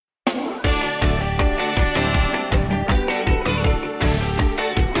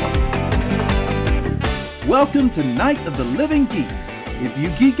Welcome to Night of the Living Geeks. If you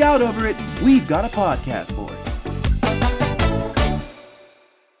geek out over it, we've got a podcast for it.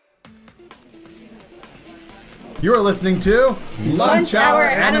 You are listening to Lunch Hour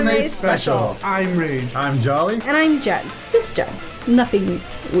Anime Special. I'm Rage. I'm Jolly. And I'm Jen. Just Jen. Nothing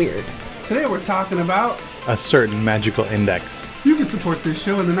weird. Today we're talking about a certain magical index. you can support this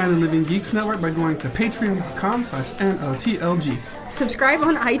show and the Night of the Living Geeks Network by going to patreon.com/NOTLGs. Subscribe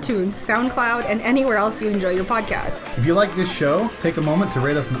on iTunes, SoundCloud, and anywhere else you enjoy your podcast. If you like this show, take a moment to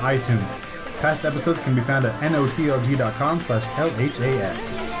rate us on iTunes. Past episodes can be found at notlg.com/LHAS.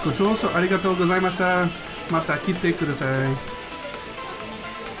 ご聴取ありがとうございました。また来てください。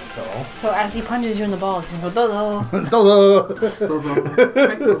 So as he punches you in the balls, you go, dozo. どうぞ。どうぞ。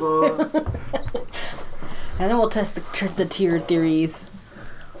はい、どうぞ。 And then we'll test the tier theories.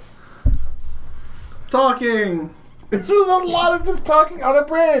 Talking! This was a lot of just talking on a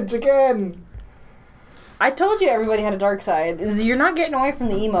bridge again. I told you everybody had a dark side. You're not getting away from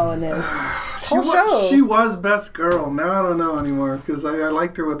the emo in this. She was best girl. Now I don't know anymore because I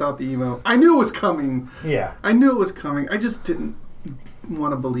liked her without the emo. I knew it was coming. Yeah. I knew it was coming. I just didn't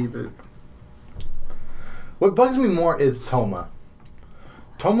want to believe it. What bugs me more is Toma.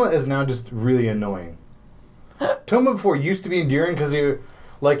 Toma is now just really annoying. Toma before used to be endearing because he,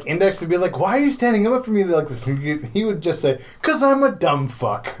 like, Index would be like, why are you standing up for me like this? He would just say, because I'm a dumb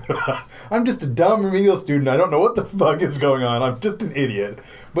fuck. I'm just a dumb remedial student. I don't know what the fuck is going on. I'm just an idiot.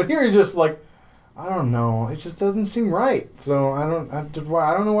 But here he's just like, I don't know. It just doesn't seem right. So I don't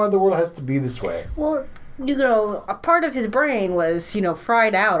know why the world has to be this way. Well, you know, a part of his brain was,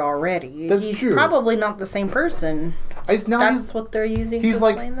 fried out already. That's true. He's probably not the same person. That's what they're using to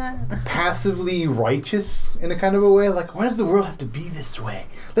explain that? Passively righteous in a kind of a way. Like, why does the world have to be this way?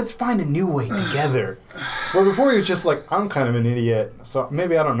 Let's find a new way together. Where before he was just like, I'm kind of an idiot. So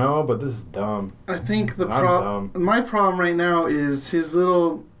maybe I don't know, but this is dumb. I think my problem right now is his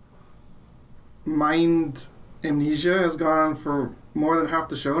little mind amnesia has gone on for more than half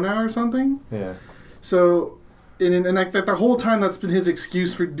the show now or something. Yeah. So, and like the whole time that's been his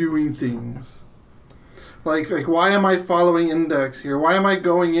excuse for doing things. Like why am I following Index here? Why am I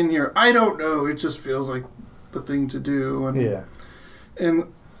going in here? I don't know. It just feels like the thing to do. And, yeah.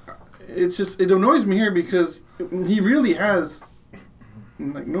 And it's just, it annoys me here because he really has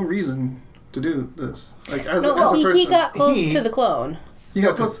like no reason to do this. Like as a person. He got close to the clone. He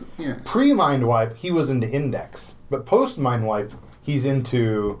got close. Yeah. Pre-Mind Wipe, he was into Index, but post-Mind Wipe, he's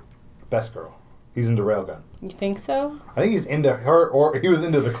into Best Girl. He's into Railgun. You think so? I think he's into her, or he was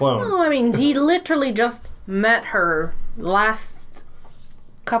into the clone. No, I mean, he literally just met her last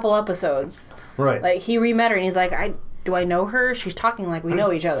couple episodes. Right. Like, he re-met her, and he's like, do I know her? She's talking like we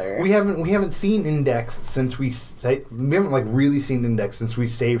know each other. We haven't seen Index since we haven't like really seen Index since we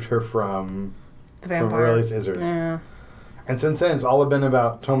saved her from the vampire. From Aurelius Izzard. Yeah. And since then, it's all been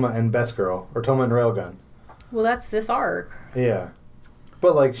about Toma and Best Girl, or Toma and Railgun. Well, that's this arc. Yeah.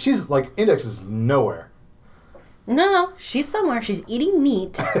 But, like, she's, like, Index is nowhere. No, she's somewhere. She's eating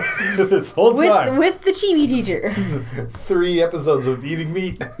meat. This whole time. With the chibi teacher. 3 episodes of eating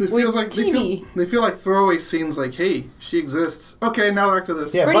meat. It feels like they feel like throwaway scenes like, hey, she exists. Okay, now back to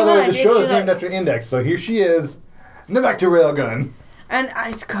this. Yeah, Pretty by the way, much, the show is named after Index, so here she is. Now back to Railgun. And,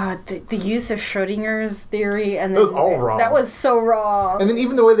 the use of Schrodinger's theory. And that was all wrong. That was so wrong. And then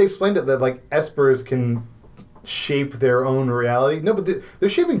even the way they explained it, that, like, espers can shape their own reality. No, but they're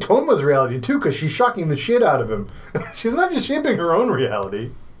shaping Toma's reality too, because she's shocking the shit out of him. She's not just shaping her own reality.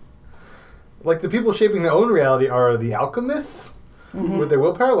 Like, the people shaping their own reality are the alchemists with their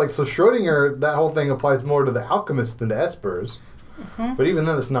willpower. Like, so Schrodinger, that whole thing applies more to the alchemists than to espers. Mm-hmm. But even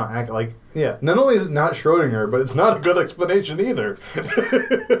then, it's not like, yeah. Not only is it not Schrodinger, but it's not a good explanation either.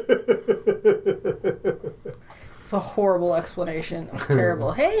 It's a horrible explanation. It's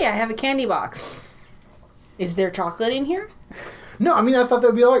terrible. Hey, I have a candy box. Is there chocolate in here? No, I mean, I thought that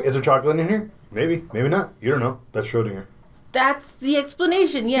would be like, is there chocolate in here? Maybe, maybe not. You don't know. That's Schrodinger. That's the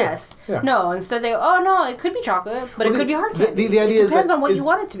explanation, yes. Yeah. No, instead they go, oh no, it could be chocolate, but it could be hard candy. The idea it depends is on what you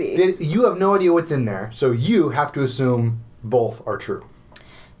want it to be. You have no idea what's in there, so you have to assume both are true.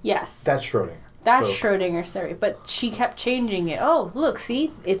 Yes. That's Schrodinger. That's Schrodinger's theory, but she kept changing it. Oh, look,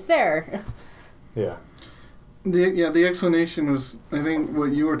 see? It's there. Yeah. The explanation was, I think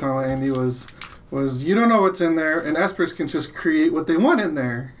what you were talking about, Andy, was you don't know what's in there, and espers can just create what they want in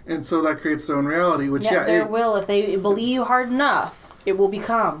there, and so that creates their own reality. Which their will, if they believe hard enough, it will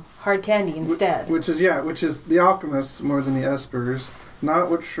become hard candy instead. Which is the alchemists more than the espers,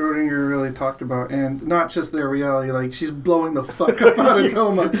 Not what Schrodinger really talked about, and not just their reality. Like, she's blowing the fuck up out of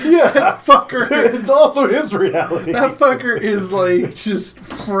Toma. Yeah. That fucker. It's also his reality. That fucker is, like, just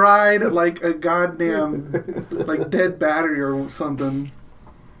fried like a goddamn, like, dead battery or something.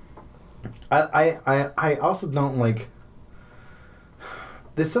 I also don't like...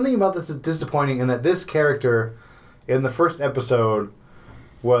 There's something about this that's disappointing in that this character in the first episode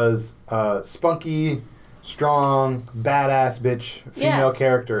was spunky, strong, badass bitch female Yes.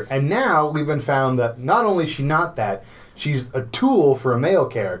 character. And now we've been found that not only is she not that, she's a tool for a male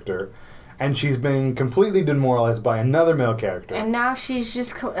character, and she's been completely demoralized by another male character. And now she's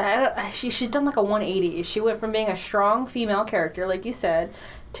just she's done like a 180. She went from being a strong female character, like you said,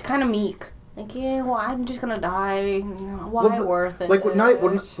 to kind of meek. Like, yeah, well, I'm just gonna die. Why worth it? Like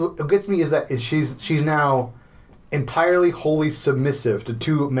what gets me is that she's now entirely wholly submissive to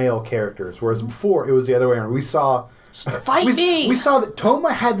two male characters, whereas before it was the other way around. We saw Fight me! We saw that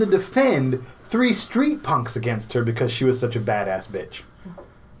Toma had to defend 3 street punks against her because she was such a badass bitch,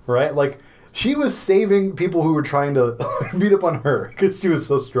 right? Like, she was saving people who were trying to beat up on her because she was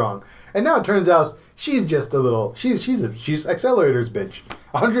so strong. And now it turns out she's just a little... She's Accelerator's bitch.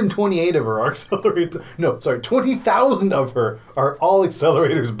 128 of her are Accelerator... No, sorry, 20,000 of her are all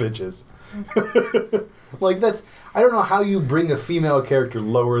Accelerator's bitches. Like, that's... I don't know how you bring a female character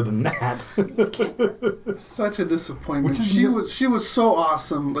lower than that. Such a disappointment. Which is She was so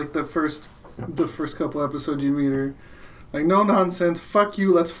awesome. Like, the first couple episodes you meet her. Like, no nonsense. Fuck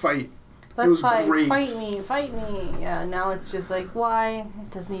you. Let's fight. It was Let's fight. great. Fight me. Yeah, now it's just like, why?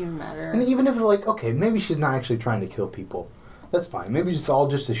 It doesn't even matter. And even if, like, okay, maybe she's not actually trying to kill people. That's fine. Maybe it's all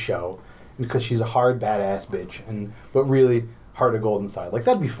just a show. Because she's a hard, badass bitch. But really, heart of gold inside. Like,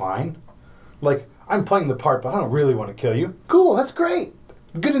 that'd be fine. Like, I'm playing the part, but I don't really want to kill you. Cool, that's great.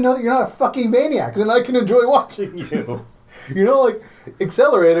 Good to know that you're not a fucking maniac. Then I can enjoy watching you. You know, like,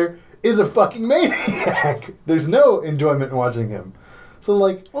 Accelerator is a fucking maniac. There's no enjoyment in watching him. So,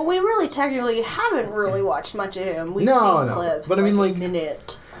 like... Well, we really technically haven't really watched much of him. We've No, seen clips, but I mean, like- a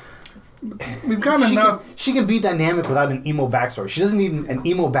minute. We've got enough. She can be dynamic without an emo backstory. She doesn't need an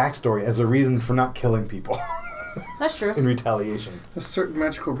emo backstory as a reason for not killing people That's true. in retaliation. A certain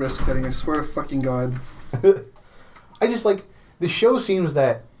magical wrist cutting. I swear to fucking God. I just, like... The show seems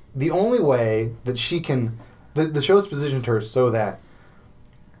that the only way that she can... The show's positioned her so that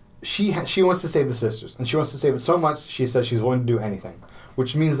she wants to save the sisters. And she wants to save it so much, she says she's willing to do anything.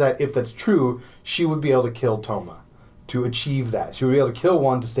 Which means that if that's true, she would be able to kill Toma to achieve that. She would be able to kill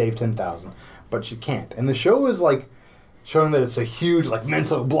one to save 10,000. But she can't. And the show is, like, showing that it's a huge, like,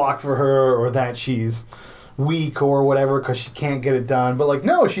 mental block for her, or that she's weak or whatever because she can't get it done. But, like,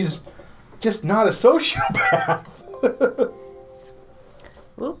 no, she's just not a sociopath.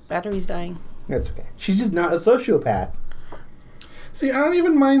 Oop, battery's dying. That's okay. She's just not a sociopath. See, I don't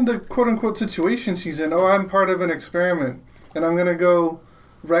even mind the quote-unquote situation she's in. Oh, I'm part of an experiment, and I'm gonna go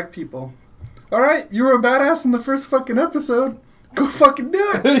wreck people. All right, you were a badass in the first fucking episode. Go fucking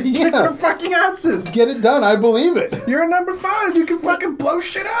do it. Yeah. Kick their fucking asses. Get it done. I believe it. You're a number 5. You can fucking blow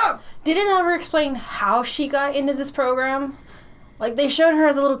shit up. Did it ever explain how she got into this program? Like, they showed her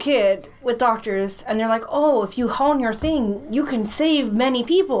as a little kid with doctors, and they're like, oh, if you hone your thing, you can save many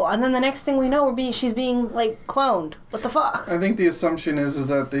people. And then the next thing we know, she's being, like, cloned. What the fuck? I think the assumption is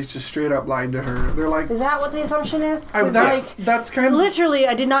that they just straight up lied to her. They're like, Is that what the assumption is? 'Cause, that's kind of... literally,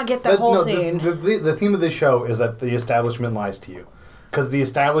 I did not get that whole scene. The theme of this show is that the establishment lies to you. Because the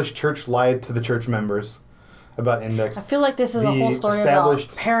established church lied to the church members about Index. I feel like this is a whole story about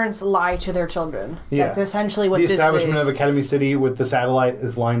parents lie to their children. Yeah. That's essentially what The this is. establishment of Academy City with the satellite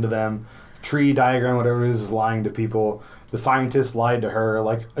is lying to them. Tree diagram, whatever it is lying to people. The scientists lied to her.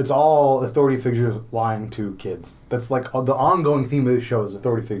 Like, it's all authority figures lying to kids. That's like the ongoing theme of the show is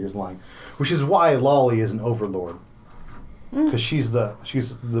authority figures lying. Which is why Lolly is an overlord. Because she's the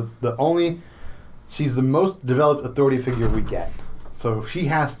most developed authority figure we get. So she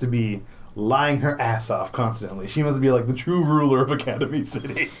has to be lying her ass off constantly. She must be like the true ruler of Academy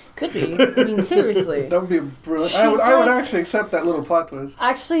City. Could be. I mean, seriously. That would be brilliant. She's I would like- actually accept that little plot twist.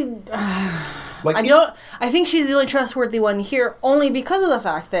 Actually, Like I think she's the only trustworthy one here, only because of the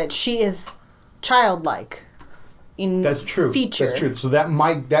fact that she is childlike in That's true. feature. That's true. So that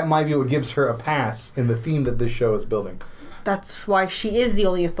might be what gives her a pass in the theme that this show is building. That's why she is the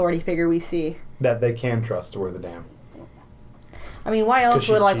only authority figure we see. That they can trust to wear the dam. I mean, why else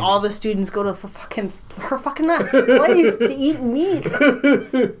she's would like cheating. all the students go to her fucking place to eat meat?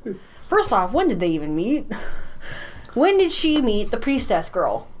 First off, when did they even meet? When did she meet the priestess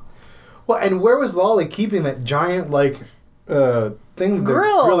girl? Well, and where was Lolly keeping that giant, like, thing they're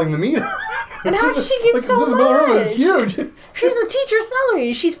Grill. grilling the meat. And how did she get so it's in the middle of the room, much? It's huge. She's a teacher's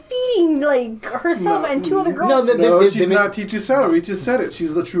salary. She's feeding like herself and two other girls. No, No, They she's made- not teacher's salary. We just said it.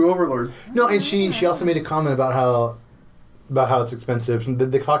 She's the true overlord. No, and she also made a comment about how it's expensive. And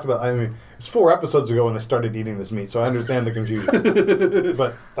they talked about. I mean, it's 4 episodes ago when they started eating this meat, so I understand the confusion.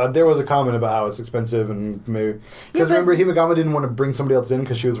 But there was a comment about how it's expensive and maybe because remember Himagama didn't want to bring somebody else in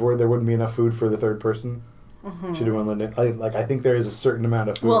because she was worried there wouldn't be enough food for the third person. She didn't want to let I think there is a certain amount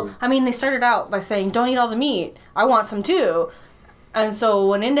of food. Well, I mean, they started out by saying, "Don't eat all the meat. I want some too." And so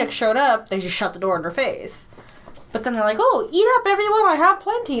when Index showed up, they just shut the door in her face. But then they're like, "Oh, eat up, everyone. I have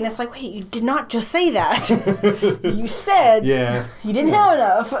plenty." And it's like, wait, you did not just say that. You said yeah. you didn't have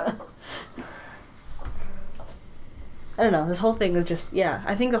enough. I don't know. This whole thing is just,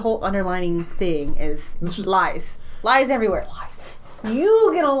 I think the whole underlining thing is lies. Lies everywhere. Lies. You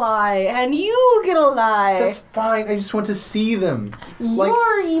get a lie, and you get a lie. That's fine. I just want to see them.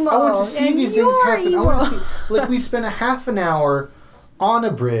 You're emo. I want to see and these things you're happen. emo. I want to see. Like we spent a half an hour on a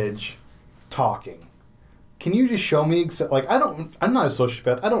bridge talking. Can you just show me? I'm not a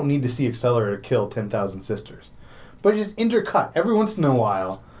sociopath. I don't need to see Accelerator kill 10,000 sisters, but just intercut every once in a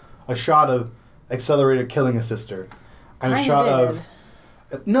while a shot of Accelerator killing a sister, and a shot of.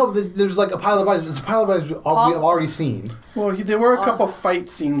 No, there's like a pile of bodies. It's a pile of bodies we've already seen. Well, there were a couple fight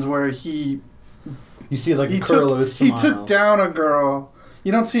scenes where you see like a curl of his smile. He took down a girl.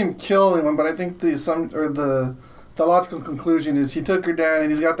 You don't see him kill anyone, but I think the logical conclusion is he took her down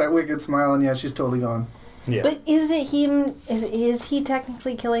and he's got that wicked smile, and she's totally gone. Yeah. But is it him? Is he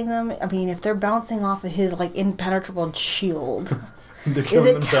technically killing them? I mean, if they're bouncing off of his like impenetrable shield, They're is killing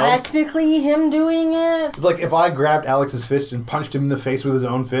it themselves. technically him doing it? It's like if I grabbed Alex's fist and punched him in the face with his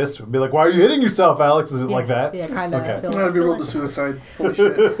own fist, I'd be like, "Why are you hitting yourself, Alex?" Is it like that? Yeah, kind of. Okay. That'd be rolled to suicide. Holy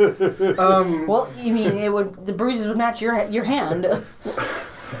shit. Well, you mean the bruises would match your hand?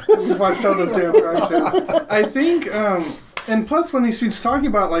 We've watched all those damn crime shows. I think, and plus when she's talking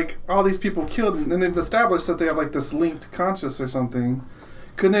about like all these people killed, and they've established that they have like this linked conscious or something.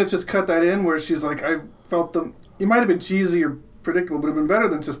 Couldn't they have just cut that in where she's like, I felt them? It might have been cheesy or predictable, but it'd been better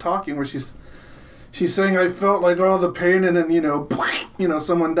than just talking. Where she's saying, I felt like all the pain, and then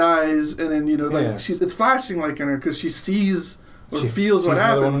someone dies, and then it's flashing like in her because she sees or feels what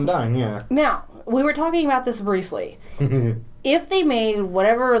another happens. woman dying. Yeah. Now, we were talking about this briefly. If they made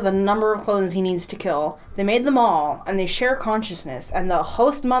whatever the number of clones he needs to kill, they made them all, and they share consciousness, and the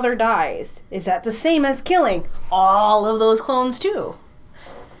host mother dies, is that the same as killing all of those clones too?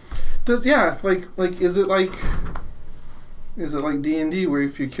 Is it like D&D where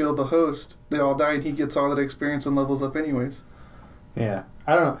if you kill the host, they all die and he gets all that experience and levels up anyways? Yeah.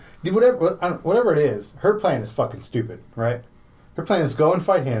 I don't know. Whatever it is, her plan is fucking stupid, right? Her plan is go and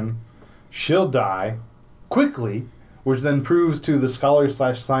fight him. She'll die quickly, which then proves to the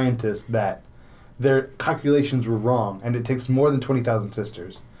scholar/scientist that their calculations were wrong, and it takes more than 20,000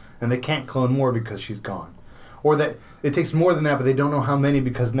 sisters, and they can't clone more because she's gone. Or that it takes more than that, but they don't know how many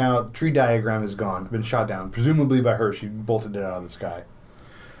because now Tree Diagram is gone, been shot down, presumably by her. She bolted it out of the sky.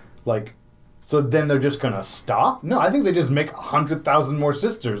 So then they're just gonna stop? No, I think they just make 100,000 more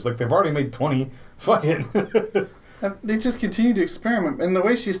sisters. Like they've already made 20. Fuck it. And they just continue to experiment. And the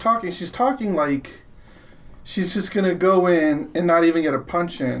way she's talking like she's just gonna go in and not even get a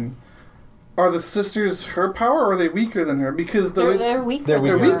punch in. Are the sisters her power, or are they weaker than her? Because They're weaker.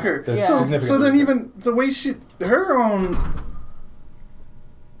 They're weaker. They're So significantly then weaker. even the way her own,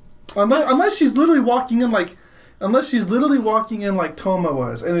 unless she's literally walking in like Toma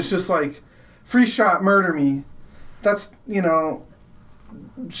was, and it's just like free shot, murder me. That's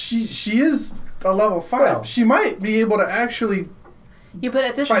she is a level 5. Well, she might be able to actually. Yeah, but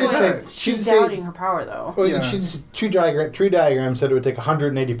at this She did point, say- she she's did say- doubting her power, though. Well, Yeah. Tree Diagram said it would take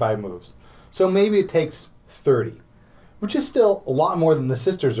 185 moves. So maybe it takes 30, which is still a lot more than the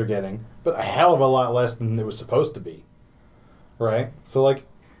sisters are getting, but a hell of a lot less than it was supposed to be. Right? So,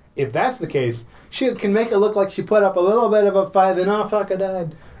 if that's the case, she can make it look like she put up a little bit of a fight, then, oh, fuck, I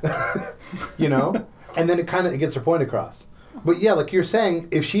died. And then it gets her point across. But yeah, like you're saying,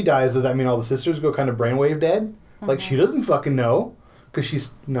 if she dies, does that mean all the sisters go kind of brainwave dead? Like, she doesn't fucking know, because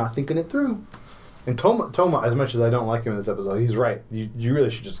she's not thinking it through. And Toma, as much as I don't like him in this episode, he's right. You really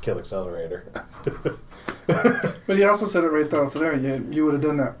should just kill Accelerator. But he also said it right there. You would have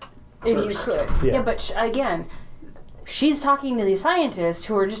done that. If you first. could. Yeah. Yeah, but again, she's talking to these scientists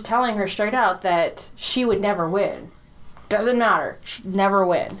who are just telling her straight out that she would never win. Doesn't matter. She'd never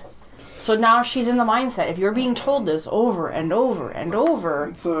win. So now she's in the mindset. If you're being told this over and over and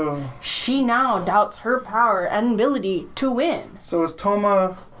over, So she now doubts her power and ability to win. is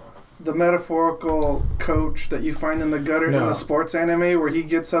Toma the metaphorical coach that you find in the gutter in No. the sports anime where he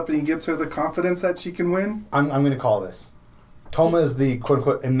gets up and he gives her the confidence that she can win? I'm going to call this. Toma is the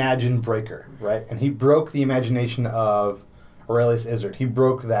quote-unquote imagine breaker, right? And he broke the imagination of Aurelius Izzard. He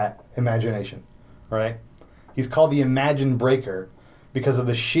broke that imagination, right? He's called the imagine breaker because of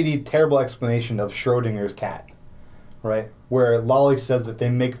the shitty, terrible explanation of Schrodinger's cat, right? Where Lolly says that they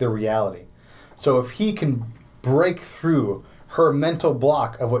make their reality. So if he can break through her mental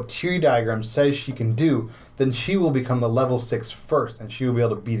block of what Tree Diagram says she can do, then she will become the level 6 first, and she will be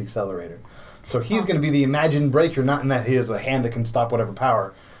able to beat Accelerator. So he's going to be the Imagine Breaker, not in that he has a hand that can stop whatever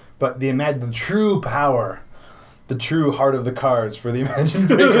power, but the true power, the true heart of the cards for the Imagine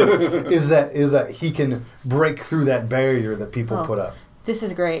Breaker is that he can break through that barrier that people put up. This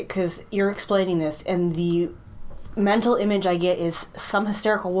is great because you're explaining this, and the mental image I get is some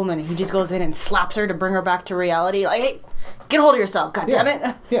hysterical woman, and he just goes in and slaps her to bring her back to reality. Like, hey, get a hold of yourself, God damn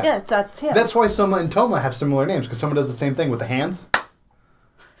it! Yeah. That's why Soma and Toma have similar names, because Soma does the same thing with the hands.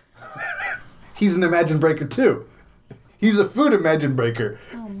 He's an Imagine Breaker too. He's a food Imagine Breaker.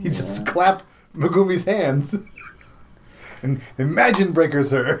 He just clap Megumi's hands and Imagine Breakers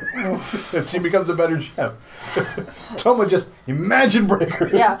her, and she becomes a better chef. Toma just Imagine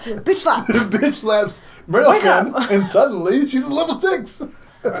Breakers. Yeah, bitch slap. Bitch slaps Wake Railgun, up. and suddenly she's a level 6.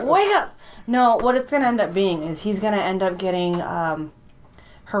 Wake up! No, what it's going to end up being is he's going to end up getting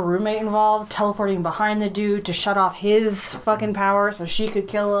her roommate involved, teleporting behind the dude to shut off his fucking power so she could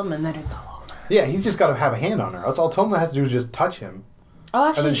kill him, and then it's all over. Yeah, he's just got to have a hand on her. That's all Toma has to do is just touch him, Oh, and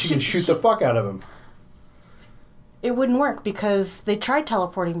actually, then she can shoot the fuck out of him. It wouldn't work because they tried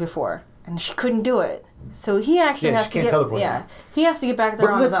teleporting before, and she couldn't do it. So he actually has she to can't get teleport yeah. him. He has to get back there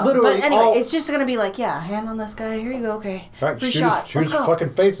But on his own. literally But anyway, all- it's just gonna be like, yeah, hand on this guy. Here you go. Okay, Right, free shoot shot. his, Let's shoot his go.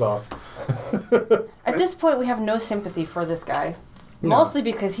 fucking face off. At this point, we have no sympathy for this guy, No. mostly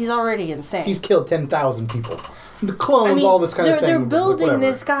because he's already insane. He's killed 10,000 people. The clones, I mean, all this kind of thing. they're but building whatever.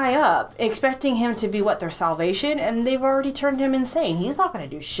 this guy up, expecting him to be their salvation, and they've already turned him insane. He's not going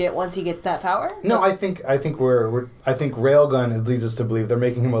to do shit once he gets that power. No, I think Railgun leads us to believe they're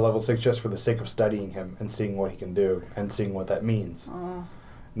making him a level 6 just for the sake of studying him and seeing what he can do and seeing what that means.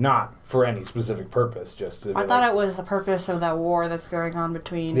 Not for any specific purpose. Just to I be thought like, it was the purpose of that war that's going on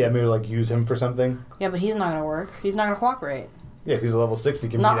between. yeah, maybe like use him for something. Yeah, but he's not going to work. He's not going to cooperate. Yeah, if he's a level 6, he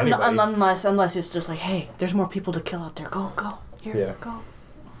can Not beat anybody. unless it's just like, hey, there's more people to kill out there. Go, here, Yeah. go.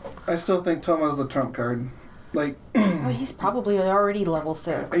 I still think Toma's the trump card. Like, Well, he's probably already level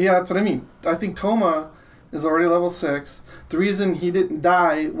 6. yeah, that's what I mean. I think Toma is already level 6. The reason he didn't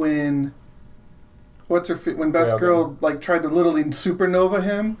die when when Best Railgun. Girl like tried to literally supernova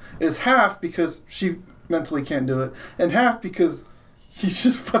him is half because she mentally can't do it, and half because he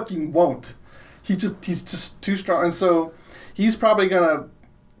just fucking won't. He's just too strong, and so he's probably gonna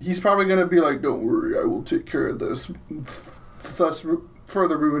be like, "Don't worry, I will take care of this," thus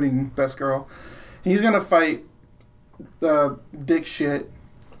further ruining Best Girl. He's gonna fight Dick Shit.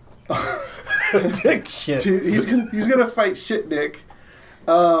 Dick shit. He's gonna fight Shit Dick,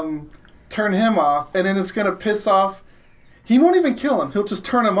 turn him off, and then it's gonna piss off. He won't even kill him. He'll just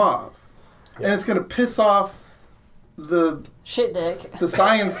turn him off, and it's gonna piss off the Shit dick.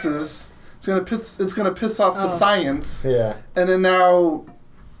 sciences. It's gonna piss off the science, Yeah. and then now,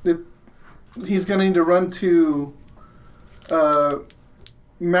 he's gonna need to run to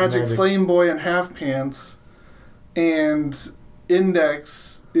Magic Flame Boy and Half Pants, and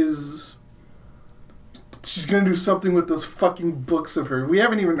Index is. She's gonna do something with those fucking books of her. We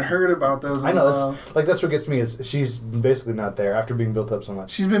haven't even heard about those. I know. That's what gets me is she's basically not there after being built up so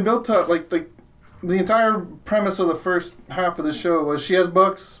much. She's been built up like the entire premise of the first half of the show was she has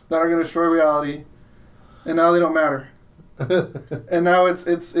books that are gonna destroy reality, and now they don't matter. And now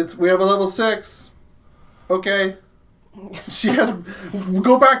it's we have a level 6. Okay. She has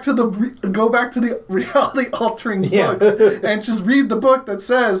go back to the reality altering books and just read the book that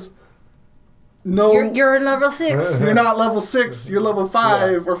says no, You're level 6. you're not level 6, you're level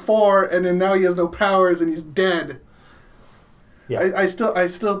 5 or 4, and then now he has no powers and he's dead. Yeah. I still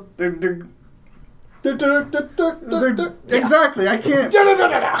they're exactly. I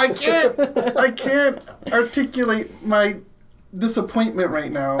can't articulate my disappointment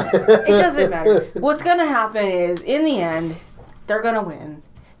right now. It doesn't matter. What's gonna happen is, in the end, they're gonna win.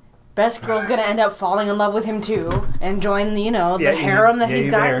 Best Girl's gonna end up falling in love with him too, and join the harem that he's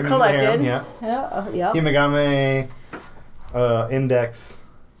got collected. Yeah. Yeah. Himegame, Index,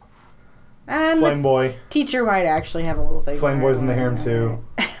 And Flame Boy. teacher might actually have a little thing. Flame Boy's in the harem too.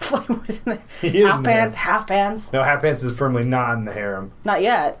 Flame Boy's in the He is in the harem. half pants. No, Half Pants is firmly not in the harem. Not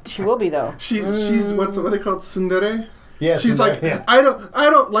yet. She will be though. She's what they call it, tsundere. Yes, She's like, yeah. I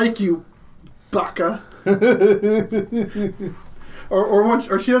don't like you, Baka.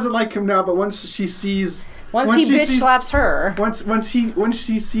 or she doesn't like him now, but once she sees Once he bitch slaps her. once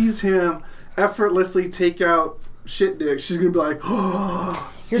she sees him effortlessly take out shit dick, she's gonna be like,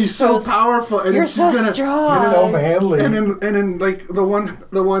 oh, he's so powerful, and You're she's so gonna strong. He's so manly. and then like the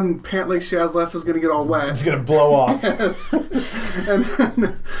one pant leg she has left is gonna get all wet. It's gonna blow off. Yes.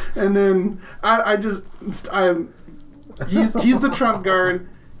 and then he's the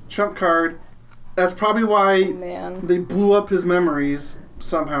trump card. That's probably why Man. they blew up his memories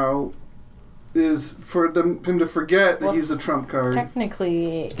somehow. Is for him to forget that he's a trump card.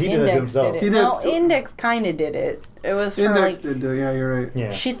 Technically, He did it to Index himself. did it. He did No, too. Index kind of did it. It was her, Index like, did do. Yeah, you're right.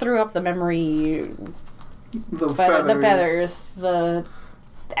 Yeah. she threw up the memory, The the feathers, the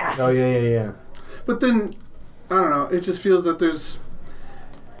acid. Oh yeah. But then, I don't know. It just feels that there's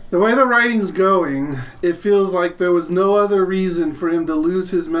the way the writing's going. It feels like there was no other reason for him to lose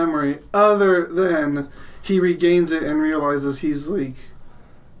his memory other than he regains it and realizes he's like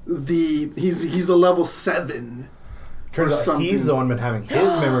he's a level 7. Turns or out something. he's the one been having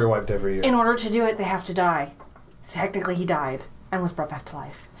his memory wiped every year. In order to do it, they have to die. So technically, he died and was brought back to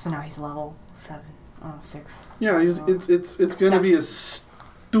life. So now he's level 7. Oh, 6. Yeah, it's gonna be a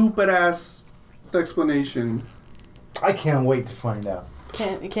stupid ass explanation. I can't wait to find out.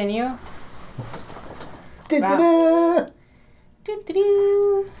 Can you? Da-da-da!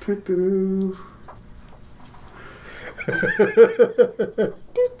 Doo-doo-doo. Doo-doo-doo.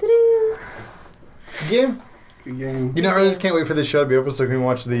 Doo-doo-doo. Game. Good game. You know, I really just can't wait for this show to be over so we can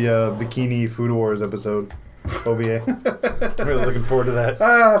watch the Bikini Food Wars episode. OVA. I'm really looking forward to that.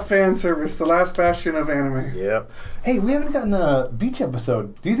 Fan service, the last bastion of anime. Yep. Hey, we haven't gotten a beach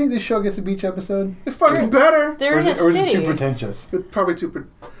episode. Do you think this show gets a beach episode? It's fucking better. They're Or in is a it city. too pretentious? It's probably too.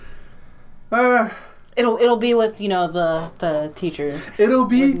 It'll be with the teacher It'll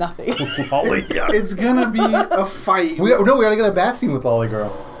be. with nothing. Holy yeah. It's gonna be a fight. We gotta get a bath scene with Lolly Girl.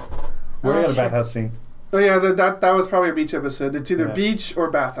 We're gonna get a sure. bathhouse scene. Oh yeah, that was probably a beach episode. It's either Yeah. beach or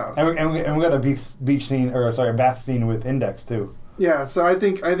bathhouse. And we got a beach scene, a bath scene with Index too. Yeah, so I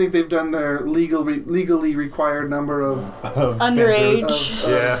think they've done their legally required number of Underage.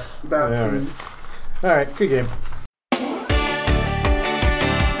 Yeah. bath Yeah. scenes. All right, good game.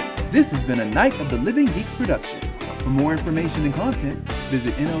 This has been a Night of the Living Geeks production. For more information and content,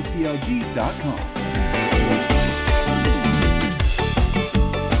 visit NLTLG.com.